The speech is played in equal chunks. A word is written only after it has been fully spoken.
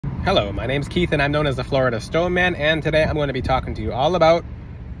Hello, my name's Keith and I'm known as the Florida Stone Man, and today I'm going to be talking to you all about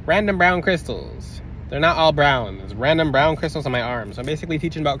random brown crystals. They're not all brown. There's random brown crystals on my arm. So I'm basically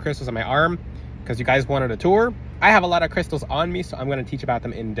teaching about crystals on my arm because you guys wanted a tour. I have a lot of crystals on me, so I'm going to teach about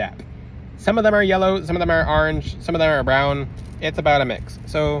them in depth. Some of them are yellow, some of them are orange, some of them are brown. It's about a mix.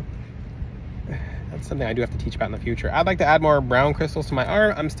 So that's something I do have to teach about in the future. I'd like to add more brown crystals to my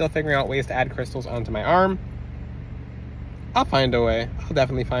arm. I'm still figuring out ways to add crystals onto my arm. I'll find a way. I'll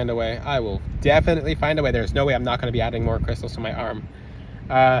definitely find a way. I will definitely find a way. There's no way I'm not going to be adding more crystals to my arm.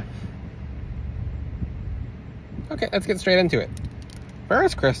 Okay, let's get straight into it.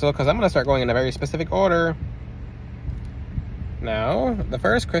 First crystal, because I'm going to start going in a very specific order. Now, the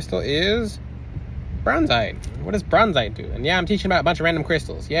first crystal is bronzite. What does bronzite do? And yeah, I'm teaching about a bunch of random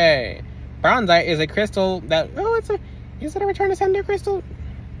crystals. Yay! Bronzite is a crystal that... is it a return to sender crystal?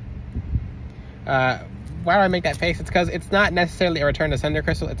 Why do I make that face? It's because it's not necessarily a return to sender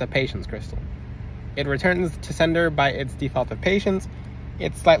crystal, it's a patience crystal. It returns to sender by its default of patience.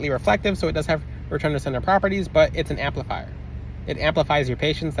 It's slightly reflective, so it does have return to sender properties, but it's an amplifier. It amplifies your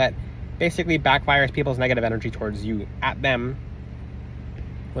patience that basically backfires people's negative energy towards you at them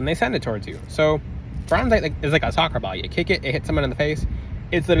when they send it towards you. So bronzite is like a soccer ball. You kick it, it hits someone in the face.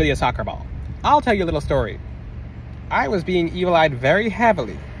 It's literally a soccer ball. I'll tell you a little story. I was being evil-eyed very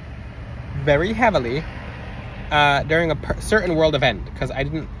heavily during a certain world event because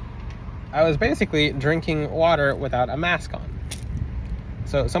I was basically drinking water without a mask on.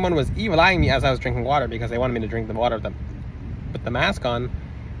 So someone was evil-eyeing me as I was drinking water because they wanted me to drink the water with the mask on,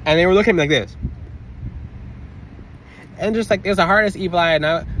 and they were looking at me like this. And just like, it was the hardest evil eye, and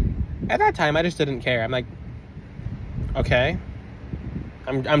at that time I just didn't care. I'm like, okay,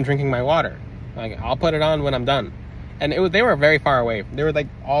 I'm drinking my water. Like, I'll put it on when I'm done. And they were very far away. They were like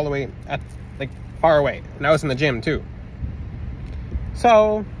all the way far away, and I was in the gym too.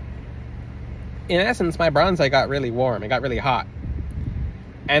 So in essence, my bronzite got really warm. It got really hot.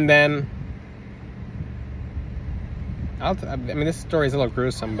 And then this story is a little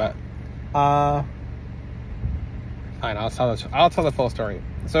gruesome, but fine, I'll tell the full story.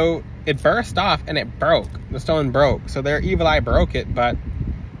 So it burst off and it broke. The stone broke. So their evil eye broke it, but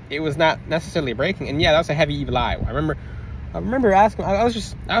it was not necessarily breaking. And yeah, that was a heavy evil eye. I remember asking, I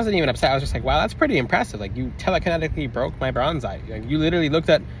wasn't even upset. I was just like, wow, that's pretty impressive. Like, you telekinetically broke my bronzite. Like, you literally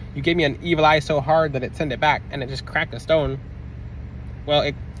you gave me an evil eye so hard that it sent it back and it just cracked the stone. Well,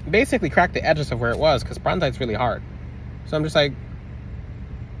 it basically cracked the edges of where it was because bronzite's really hard. So I'm just like,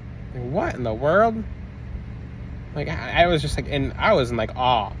 what in the world? Like, I was just like, I was in like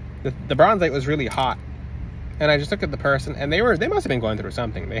awe. The bronzite was really hot. And I just looked at the person, and they must have been going through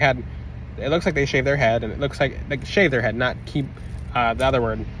something. It looks like they shaved their head, and it looks like shave their head, not keep the other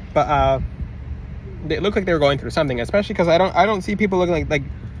word. But it looked like they were going through something, especially because I don't see people looking like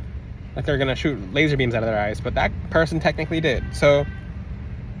they're gonna shoot laser beams out of their eyes, but that person technically did. So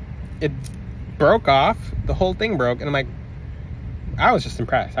it broke off, the whole thing broke, and I'm like, I was just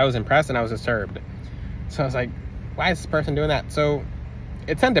impressed. I was impressed and I was disturbed. So I was like, why is this person doing that? So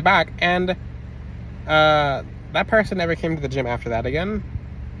it sent it back, and that person never came to the gym after that again.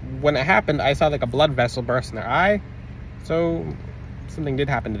 When it happened, I saw like a blood vessel burst in their eye. So something did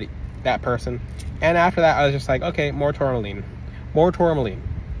happen to that person. And after that, I was just like, okay, more tourmaline.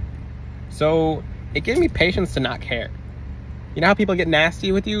 So it gave me patience to not care. You know how people get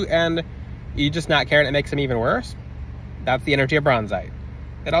nasty with you and you just not care and it makes them even worse? That's the energy of bronzite.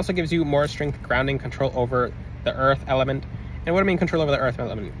 It also gives you more strength, grounding, control over the earth element. And what do I mean control over the earth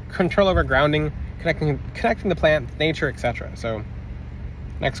element? Control over grounding, connecting the plant, nature, etc. So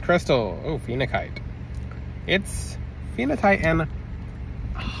next crystal, phenakite. It's phenakite and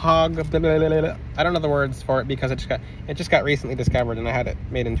hog. I don't know the words for it because it just got recently discovered, and I had it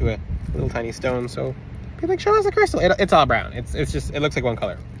made into a little tiny stone. So people like, show us the crystal. It's all brown. It looks like one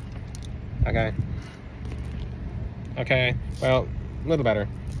color. Okay. Well, a little better.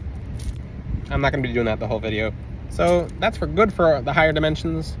 I'm not gonna be doing that the whole video. So that's good for the higher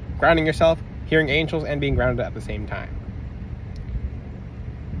dimensions, grounding yourself, hearing angels, and being grounded at the same time.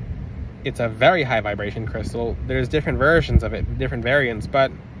 It's a very high vibration crystal. There's different versions of it, different variants,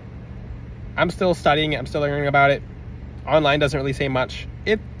 but I'm still studying it. I'm still learning about it. Online doesn't really say much.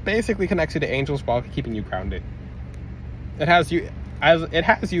 It basically connects you to angels while keeping you grounded. It has you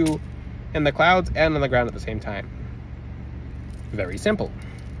in the clouds and on the ground at the same time. Very simple.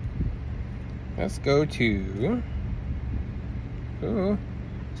 Let's go to... Ooh,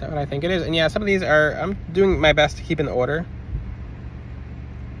 is that what I think it is? And yeah, some of these I'm doing my best to keep in order.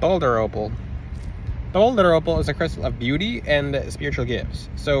 Boulder opal. Boulder opal is a crystal of beauty and spiritual gifts.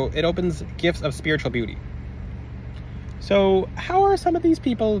 So it opens gifts of spiritual beauty. So how are some of these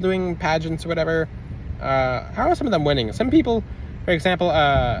people doing pageants or whatever? How are some of them winning? Some people, for example,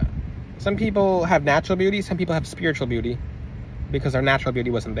 some people have natural beauty, some people have spiritual beauty because their natural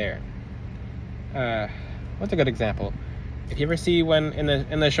beauty wasn't there. What's a good example? If you ever see when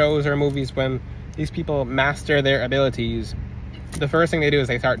in the shows or movies when these people master their abilities, the first thing they do is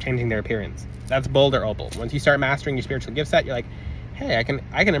they start changing their appearance. That's Boulder Opal. Once you start mastering your spiritual gift set, you're like, hey, I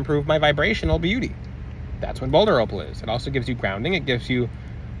can improve my vibrational beauty. That's what Boulder Opal is. It also gives you grounding. It gives you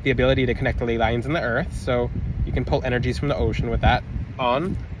the ability to connect the ley lines in the earth, so you can pull energies from the ocean with that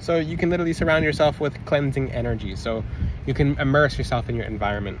on. So you can literally surround yourself with cleansing energy, so you can immerse yourself in your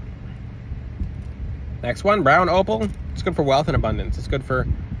environment. Next one, Brown Opal. It's good for wealth and abundance. It's good for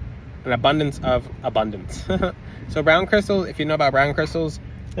an abundance of abundance. So brown crystals, if you know about brown crystals,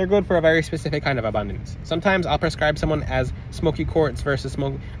 they're good for a very specific kind of abundance. Sometimes I'll prescribe someone as smoky quartz versus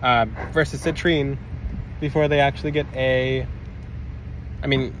citrine before they actually get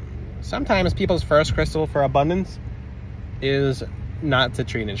sometimes people's first crystal for abundance is not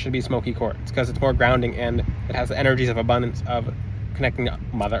citrine. It should be smoky quartz because it's more grounding and it has the energies of abundance of connecting to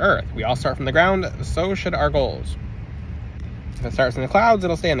Mother Earth. We all start from the ground, so should our goals. If it starts in the clouds,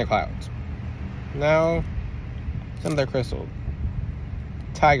 it'll stay in the clouds. Now, some other crystal.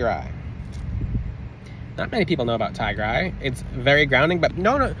 Tiger Eye. Not many people know about Tiger Eye. It's very grounding, but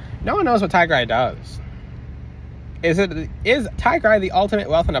no one knows what Tiger Eye does. Is Tiger Eye the ultimate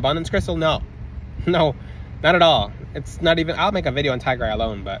wealth and abundance crystal? No, not at all. It's not even. I'll make a video on Tiger Eye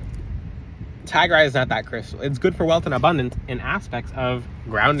alone, but Tiger Eye is not that crystal. It's good for wealth and abundance in aspects of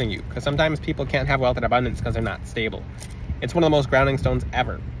grounding you, because sometimes people can't have wealth and abundance because they're not stable. It's one of the most grounding stones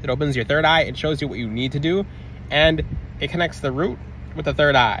ever. It opens your third eye. It shows you what you need to do, and it connects the root with the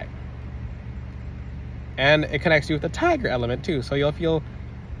third eye, and it connects you with the tiger element too. So you'll feel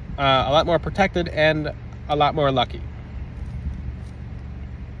a lot more protected and a lot more lucky.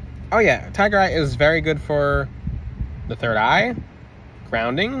 Oh yeah, Tiger Eye is very good for the third eye,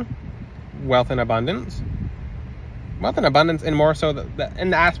 grounding, wealth and abundance. Wealth and abundance, and more so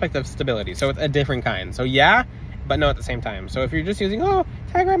in the aspect of stability. So it's a different kind. So yeah, but no at the same time. So if you're just using,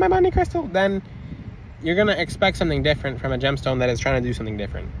 Tiger Eye, my money crystal, then you're gonna expect something different from a gemstone that is trying to do something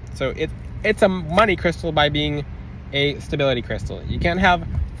different. So it's a money crystal by being a stability crystal. You can't have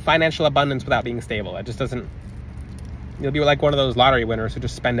financial abundance without being stable. It just doesn't. You'll be like one of those lottery winners who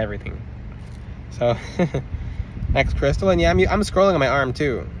just spend everything. So next crystal, and yeah, I'm scrolling on my arm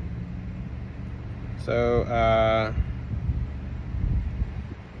too. So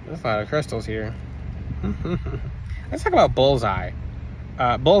there's a lot of crystals here. Let's talk about Bullseye.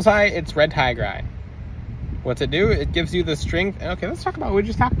 Bullseye, it's red Tiger Eye. What's it do? It gives you the strength. Okay, let's talk about. We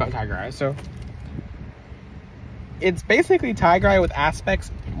just talked about Tiger Eye. So it's basically Tiger Eye with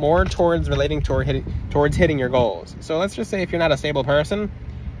aspects more towards relating towards hitting your goals. So let's just say if you're not a stable person,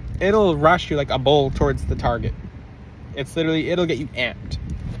 it'll rush you like a bull towards the target. It's literally, it'll get you amped.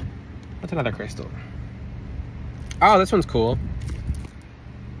 What's another crystal? Oh, this one's cool.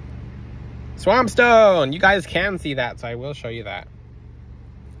 Swamp Stone. You guys can see that, so I will show you that.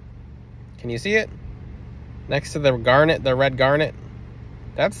 Can you see it? Next to the garnet, the red garnet.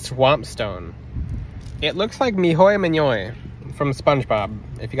 That's Swamp Stone. It looks like Mihoy Mignoy from SpongeBob.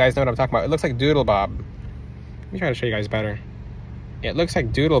 If you guys know what I'm talking about. It looks like Doodle Bob. Let me try to show you guys better. It looks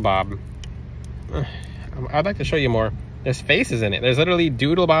like Doodle Bob. I'd like to show you more. There's faces in it. There's literally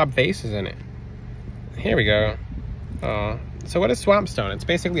Doodle Bob faces in it. Here we go. So what is Swamp Stone? It's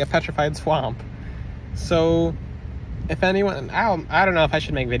basically a petrified swamp. So if anyone, I don't know if I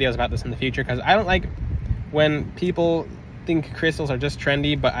should make videos about this in the future, because I don't like when people think crystals are just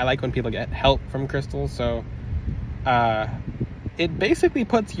trendy, but I like when people get help from crystals. So it basically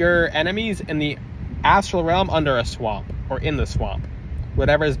puts your enemies in the astral realm under a swamp, or in the swamp,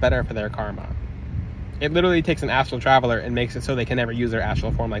 whatever is better for their karma. It literally takes an astral traveler and makes it so they can never use their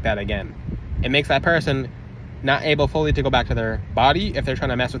astral form like that again. It makes that person not able fully to go back to their body if they're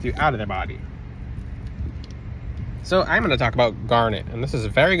trying to mess with you out of their body. So I'm going to talk about garnet, and this is a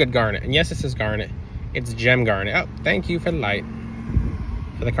very good garnet. And yes, this is garnet. It's gem garnet. Oh, thank you for the light.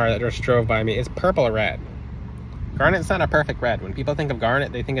 For the car that just drove by me. It's purple red. Garnet's not a perfect red. When people think of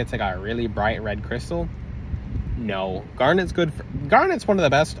garnet, they think it's like a really bright red crystal. No. Garnet's good for... Garnet's one of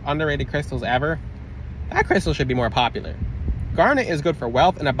the best underrated crystals ever. That crystal should be more popular. Garnet is good for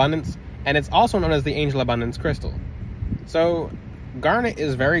wealth and abundance, and it's also known as the Angel Abundance Crystal. So, garnet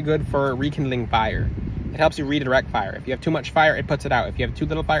is very good for rekindling fire. It helps you redirect fire. If you have too much fire, it puts it out. If you have too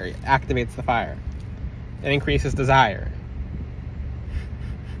little fire, it activates the fire. It increases desire.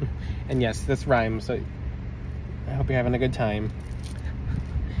 And yes, this rhymes, so I hope you're having a good time.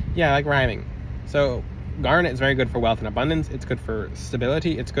 Yeah, I like rhyming. So, Garnet is very good for wealth and abundance. It's good for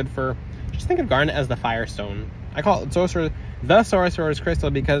stability. It's good for, just think of garnet as the firestone. I call it the sorcerer's crystal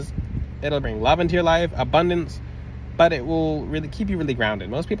because it'll bring love into your life, abundance, but it will really keep you really grounded.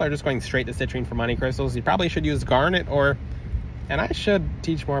 Most people are just going straight to citrine for money crystals. You probably should use garnet, and I should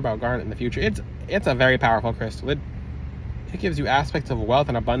teach more about garnet in the future. It's a very powerful crystal. It gives you aspects of wealth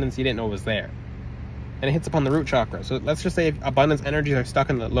and abundance you didn't know was there. And it hits upon the root chakra. So let's just say if abundance energies are stuck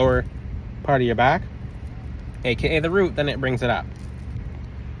in the lower part of your back, aka the root, then it brings it up.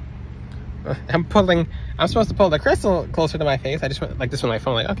 I'm supposed to pull the crystal closer to my face. I just went like this with my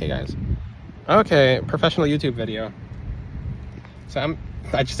phone, like, okay guys. Okay, professional YouTube video. So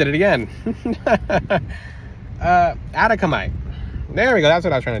I just did it again. Atacamite. There we go, that's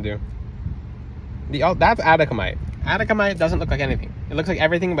what I was trying to do. That's Atacamite. Atacamite doesn't look like anything. It looks like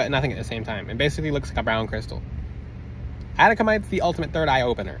everything but nothing at the same time. It basically looks like a brown crystal. Atacamite's the ultimate third eye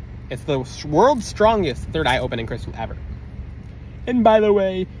opener. It's the world's strongest third eye opening crystal ever. And by the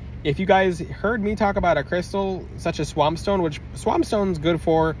way, if you guys heard me talk about a crystal such as Swampstone, which Swampstone's good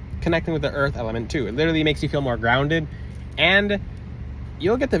for connecting with the earth element too. It literally makes you feel more grounded, and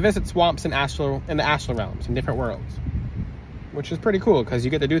you'll get to visit swamps in the astral realms, in different worlds, which is pretty cool because you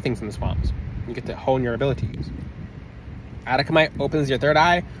get to do things in the swamps. You get to hone your abilities. Atacamite opens your third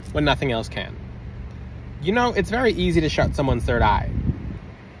eye when nothing else can. You know, it's very easy to shut someone's third eye.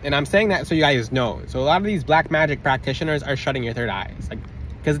 And I'm saying that so you guys know. So a lot of these black magic practitioners are shutting your third eyes. Like,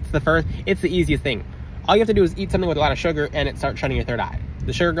 because it's the easiest thing. All you have to do is eat something with a lot of sugar and it starts shutting your third eye.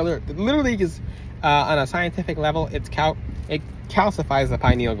 The sugar literally is, on a scientific level, it calcifies the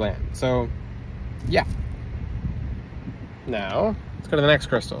pineal gland. So, yeah. Now, let's go to the next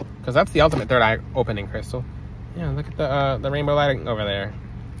crystal. Because that's the ultimate third eye opening crystal. Yeah, look at the rainbow lighting over there.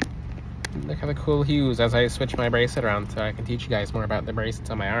 Look at the cool hues as I switch my bracelet around so I can teach you guys more about the bracelets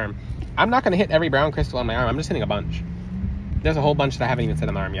on my arm. I'm not going to hit every brown crystal on my arm. I'm just hitting a bunch. There's a whole bunch that I haven't even set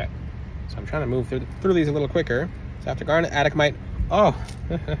on my arm yet. So I'm trying to move through these a little quicker. So after garnet, Atacamite. Oh!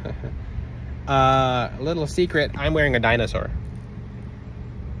 A little secret. I'm wearing a dinosaur.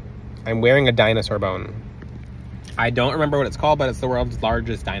 I'm wearing a dinosaur bone. I don't remember what it's called, but it's the world's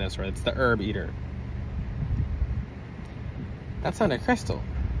largest dinosaur. It's the herb eater. That's not a crystal.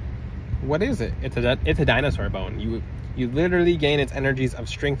 What is it? It's a dinosaur bone. You literally gain its energies of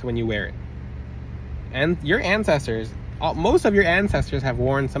strength when you wear it. And your ancestors, most of your ancestors have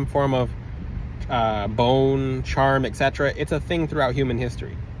worn some form of bone, charm, etc. It's a thing throughout human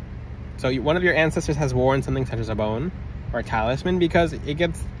history. So one of your ancestors has worn something such as a bone or a talisman because it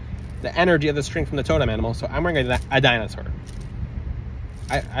gets the energy of the strength from the totem animal. So I'm wearing a dinosaur.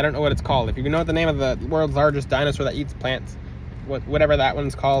 I don't know what it's called. If you know the name of the world's largest dinosaur that eats plants, whatever that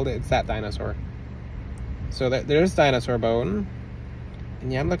one's called, it's that dinosaur. So there's dinosaur bone.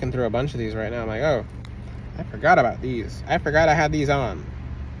 And yeah, I'm looking through a bunch of these right now. I'm like, oh, I forgot about these. I forgot I had these on.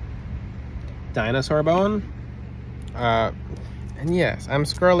 Dinosaur bone. And yes, I'm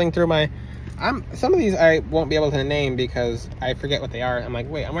scrolling through some of these I won't be able to name because I forget what they are. I'm like,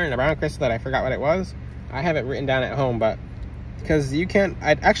 wait, I'm wearing a brown crystal that I forgot what it was. I have it written down at home, but because you can't,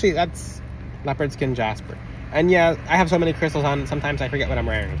 actually that's leopard skin jasper. And yeah, I have so many crystals on, sometimes I forget what I'm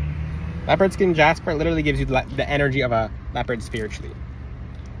wearing. Leopard skin jasper literally gives you the energy of a leopard spiritually.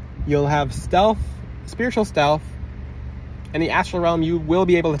 You'll have stealth, spiritual stealth. In the astral realm, you will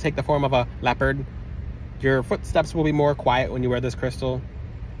be able to take the form of a leopard. Your footsteps will be more quiet when you wear this crystal.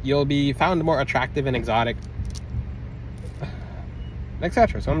 You'll be found more attractive and exotic,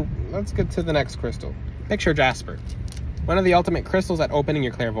 etc. So let's get to the next crystal. Picture jasper. One of the ultimate crystals at opening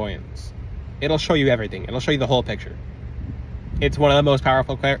your clairvoyance. It'll show you everything. It'll show you the whole picture. It's one of the most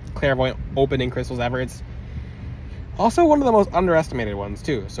powerful clairvoyant opening crystals ever. It's also one of the most underestimated ones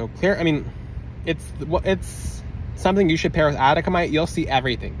too. So it's something you should pair with Atacamite. You'll see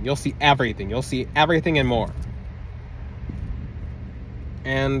everything. You'll see everything. You'll see everything and more.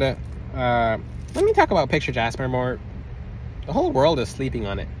 And let me talk about picture jasper more. The whole world is sleeping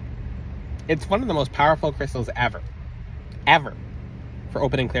on it. It's one of the most powerful crystals ever for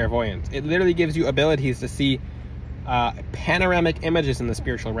opening clairvoyance. It literally gives you abilities to see panoramic images in the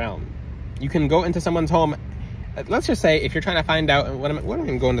spiritual realm. You can go into someone's home. Let's just say if you're trying to find out what am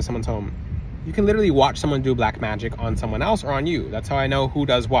I go into someone's home, you can literally watch someone do black magic on someone else or on you. That's how I know who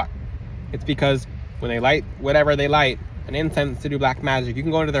does what. It's because when they light whatever they light, an incense to do black magic, you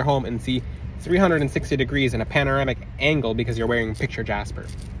can go into their home and see 360 degrees in a panoramic angle because you're wearing picture jasper.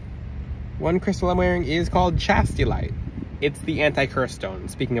 One crystal I'm wearing is called Chastity. It's the anti-curse stone,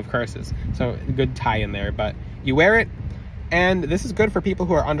 speaking of curses. So good tie in there, but you wear it And this is good for people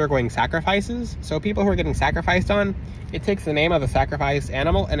who are undergoing sacrifices. So people who are getting sacrificed on, it takes the name of the sacrificed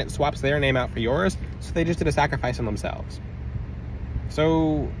animal and it swaps their name out for yours. So they just did a sacrifice on themselves.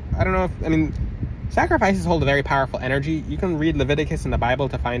 So I don't know if, I mean, sacrifices hold a very powerful energy. You can read Leviticus in the Bible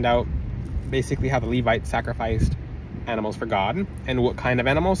to find out basically how the Levites sacrificed animals for God and what kind of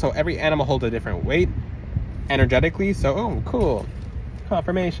animal. So every animal holds a different weight energetically. So, oh, cool.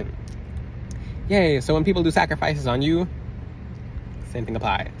 Confirmation. Yay. So when people do sacrifices on you, same thing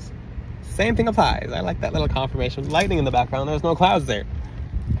applies. Same thing applies. I like that little confirmation. Lightning in the background. There's no clouds there.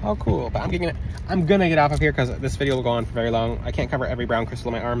 Oh, cool. But I'm gonna get off of here because this video will go on for very long. I can't cover every brown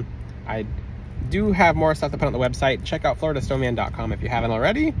crystal in my arm. I do have more stuff to put on the website. Check out floridastoneman.com if you haven't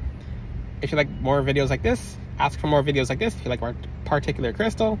already. If you like more videos like this, ask for more videos like this. If you like a particular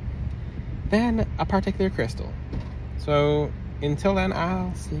crystal, then a particular crystal. So until then,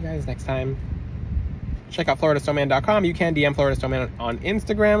 I'll see you guys next time. Check out floridastoneman.com. You can DM Florida Stoneman on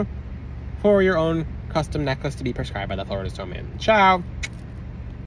Instagram for your own custom necklace to be prescribed by the Florida Stoneman. Ciao.